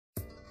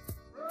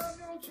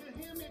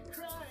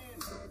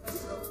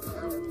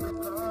Baby,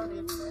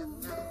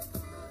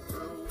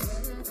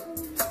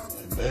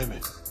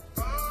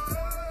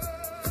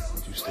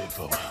 what you stay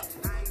for?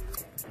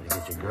 To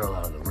get your girl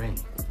out of the ring.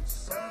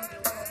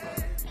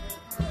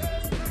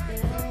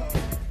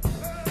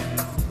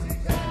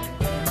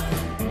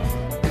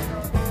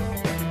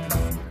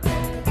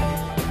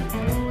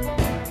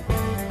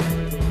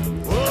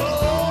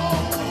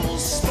 Oh,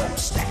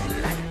 Smokestack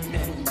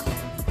Lightnin'.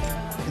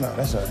 No,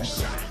 that's all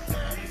right.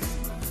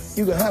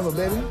 You can have her,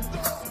 baby,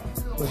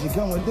 but she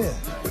come with this.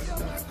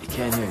 You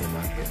can't hear me,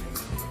 man.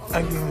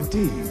 I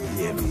guarantee you,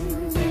 yeah, me.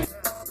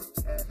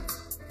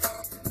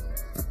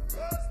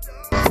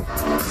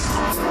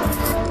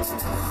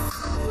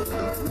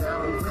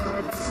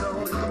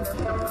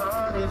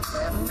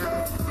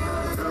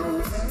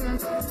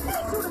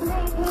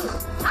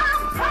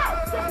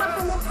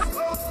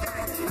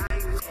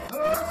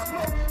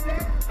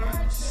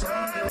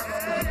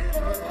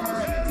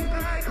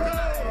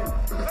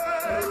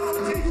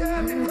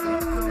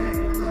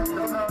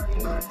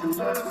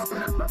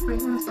 My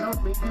friends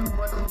told me you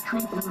wasn't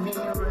treating me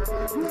right.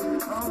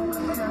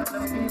 Always got a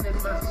feeling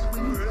my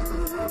sweet.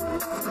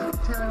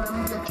 Telling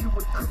them that you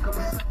would cook them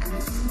something.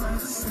 Where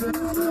she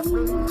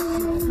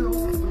go?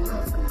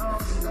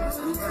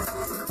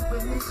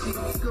 Where she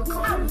go?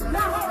 I'm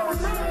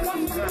not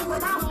man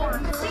when I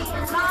want to see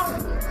it long.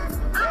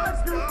 I'ma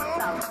do the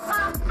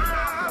fuck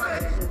out.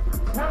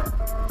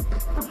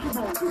 What you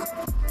gonna do?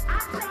 I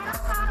said I'm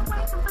tired of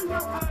waiting for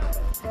your ass.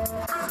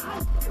 I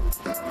hate you.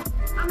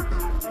 I'm a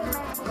happy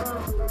man.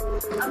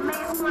 A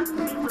man who wants to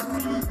be with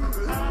me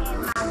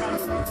and my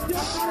baby.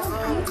 Yes, I'm a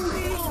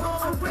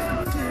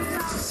real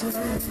person.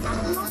 I'm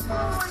no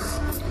boy.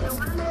 And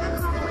when I'm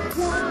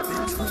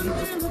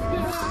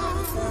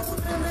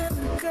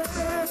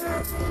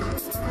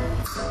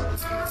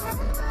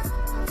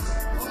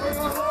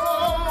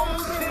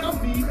Oh, tell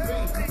me,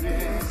 baby,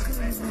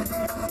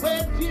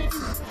 where did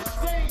you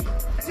stay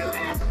till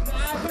last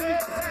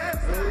night?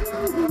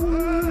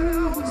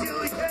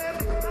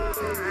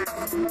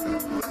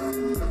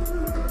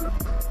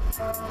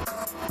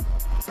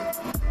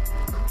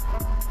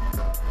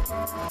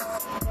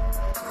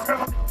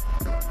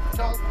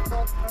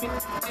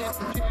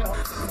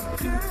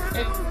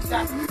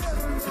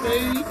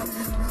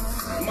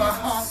 My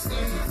heart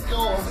is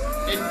yours,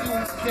 and you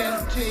can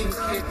take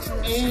it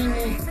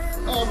any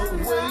other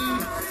way,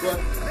 but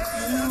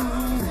you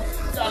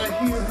gotta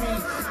hear me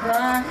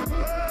cry.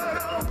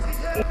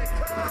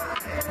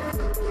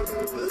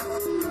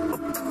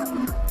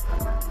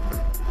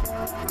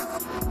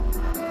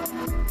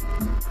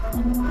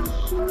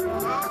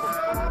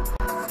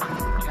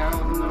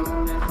 Counting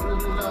on that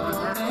good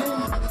loving,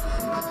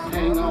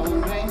 hang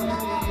on, baby,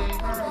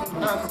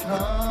 I'm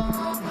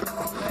coming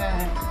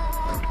back.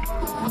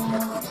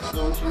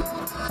 Don't you?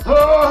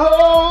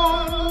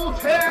 Oh,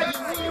 tell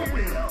you,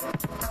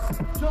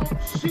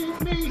 don't see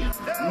me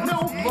no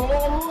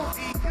more.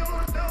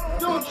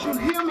 Don't you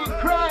hear me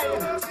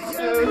crying?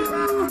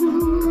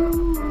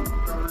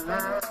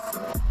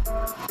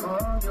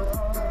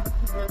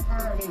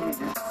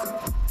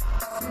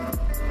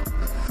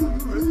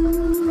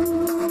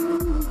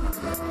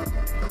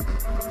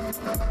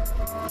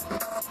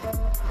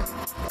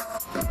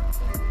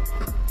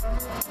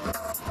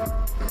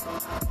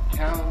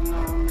 Counting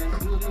on that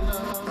good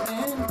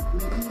loving,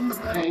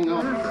 hang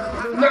on.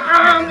 Now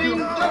I'm in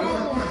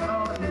dawn,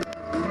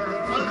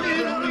 a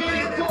little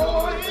bitty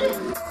boy.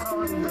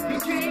 He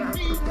can't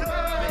be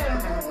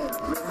mine,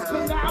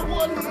 'cause I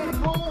wasn't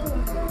home.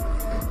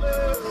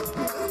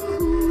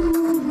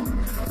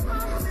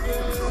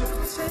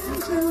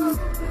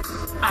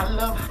 I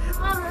love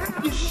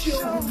how you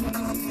show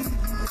me.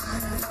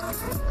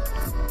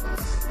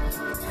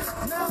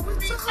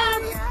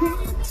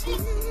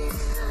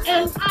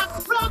 And I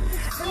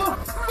promise for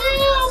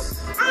him,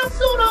 I'm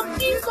gonna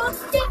be the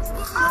best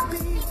I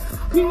can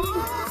be.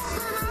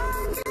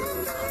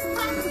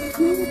 I'm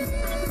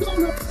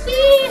gonna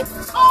be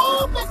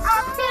all that I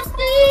can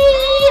be,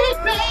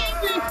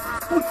 baby,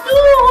 for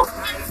you.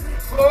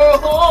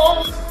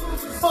 Oh,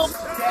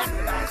 that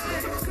light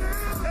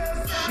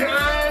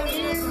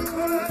shining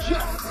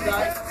just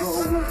like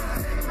gold.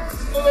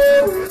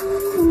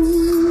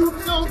 Oh,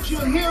 don't you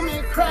hear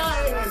me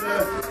crying?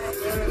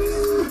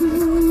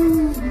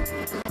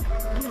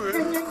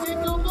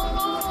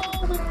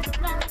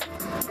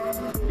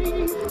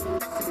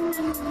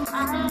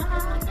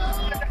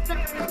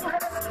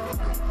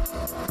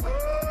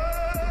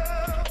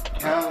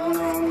 Count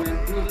on that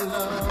good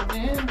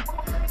loving,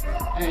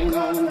 hang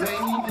on,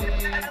 baby,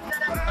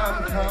 I'm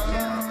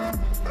coming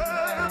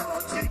back.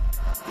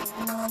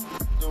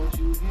 Don't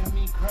you hear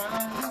me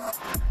crying?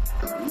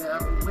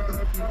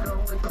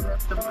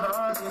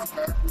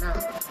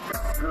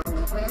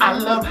 I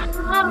love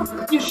how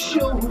you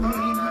show me.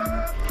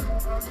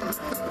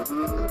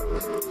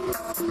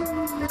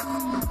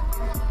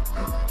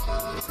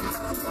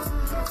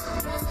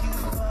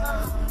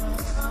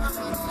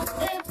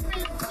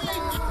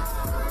 Everything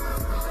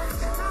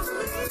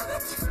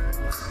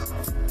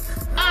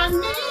I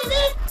need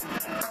it.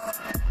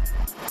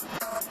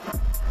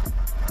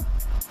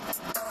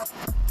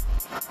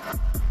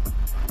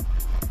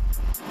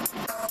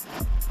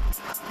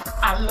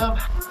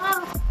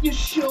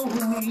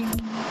 My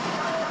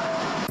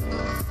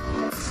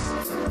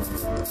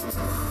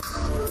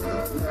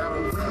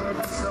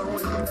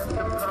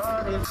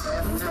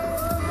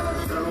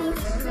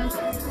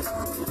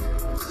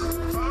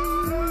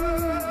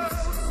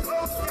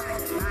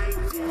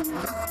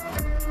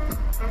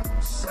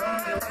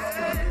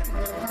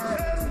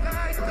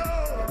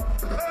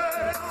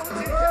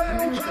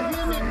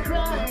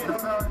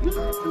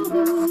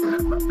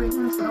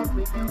parents told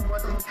me you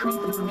wasn't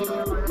treating me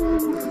right.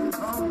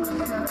 Always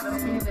telling them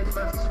feeling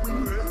my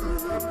sweet.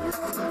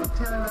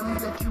 Telling them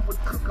that you would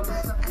cook them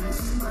something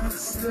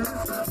sweet.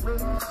 Where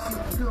you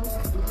go,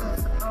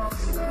 that's all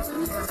you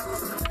have.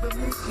 Where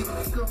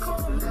you go, that's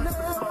all you have.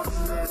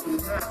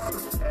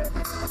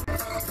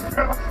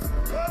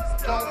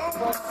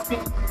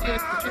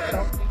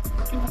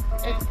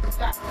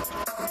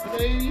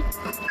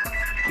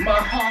 My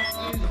heart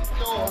is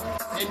yours,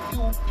 and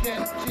you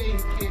can't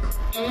take it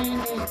any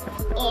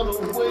other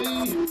way.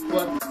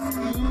 But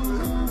you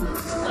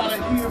gotta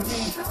hear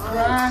me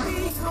cry.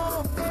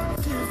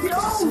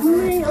 You're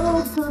real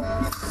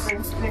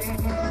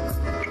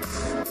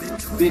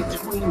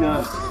between a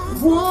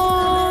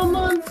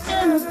woman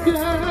and a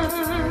girl.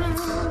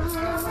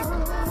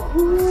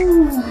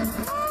 Ooh,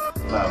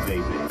 my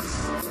baby.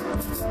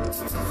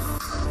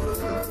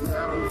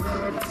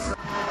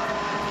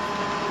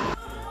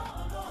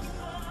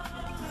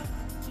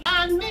 I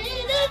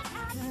need it.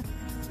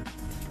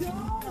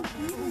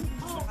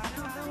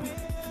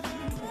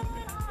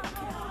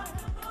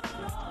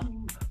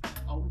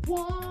 A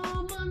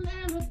woman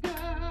and a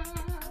girl.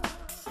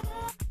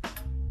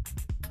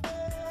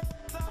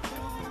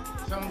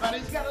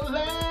 Somebody's gotta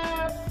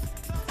laugh.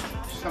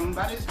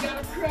 Somebody's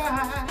gotta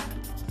cry.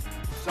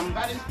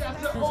 Somebody's got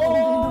to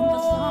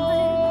almost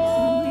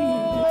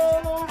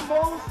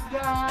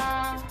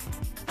die.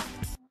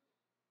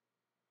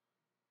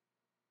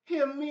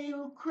 Hear me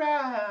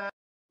cry.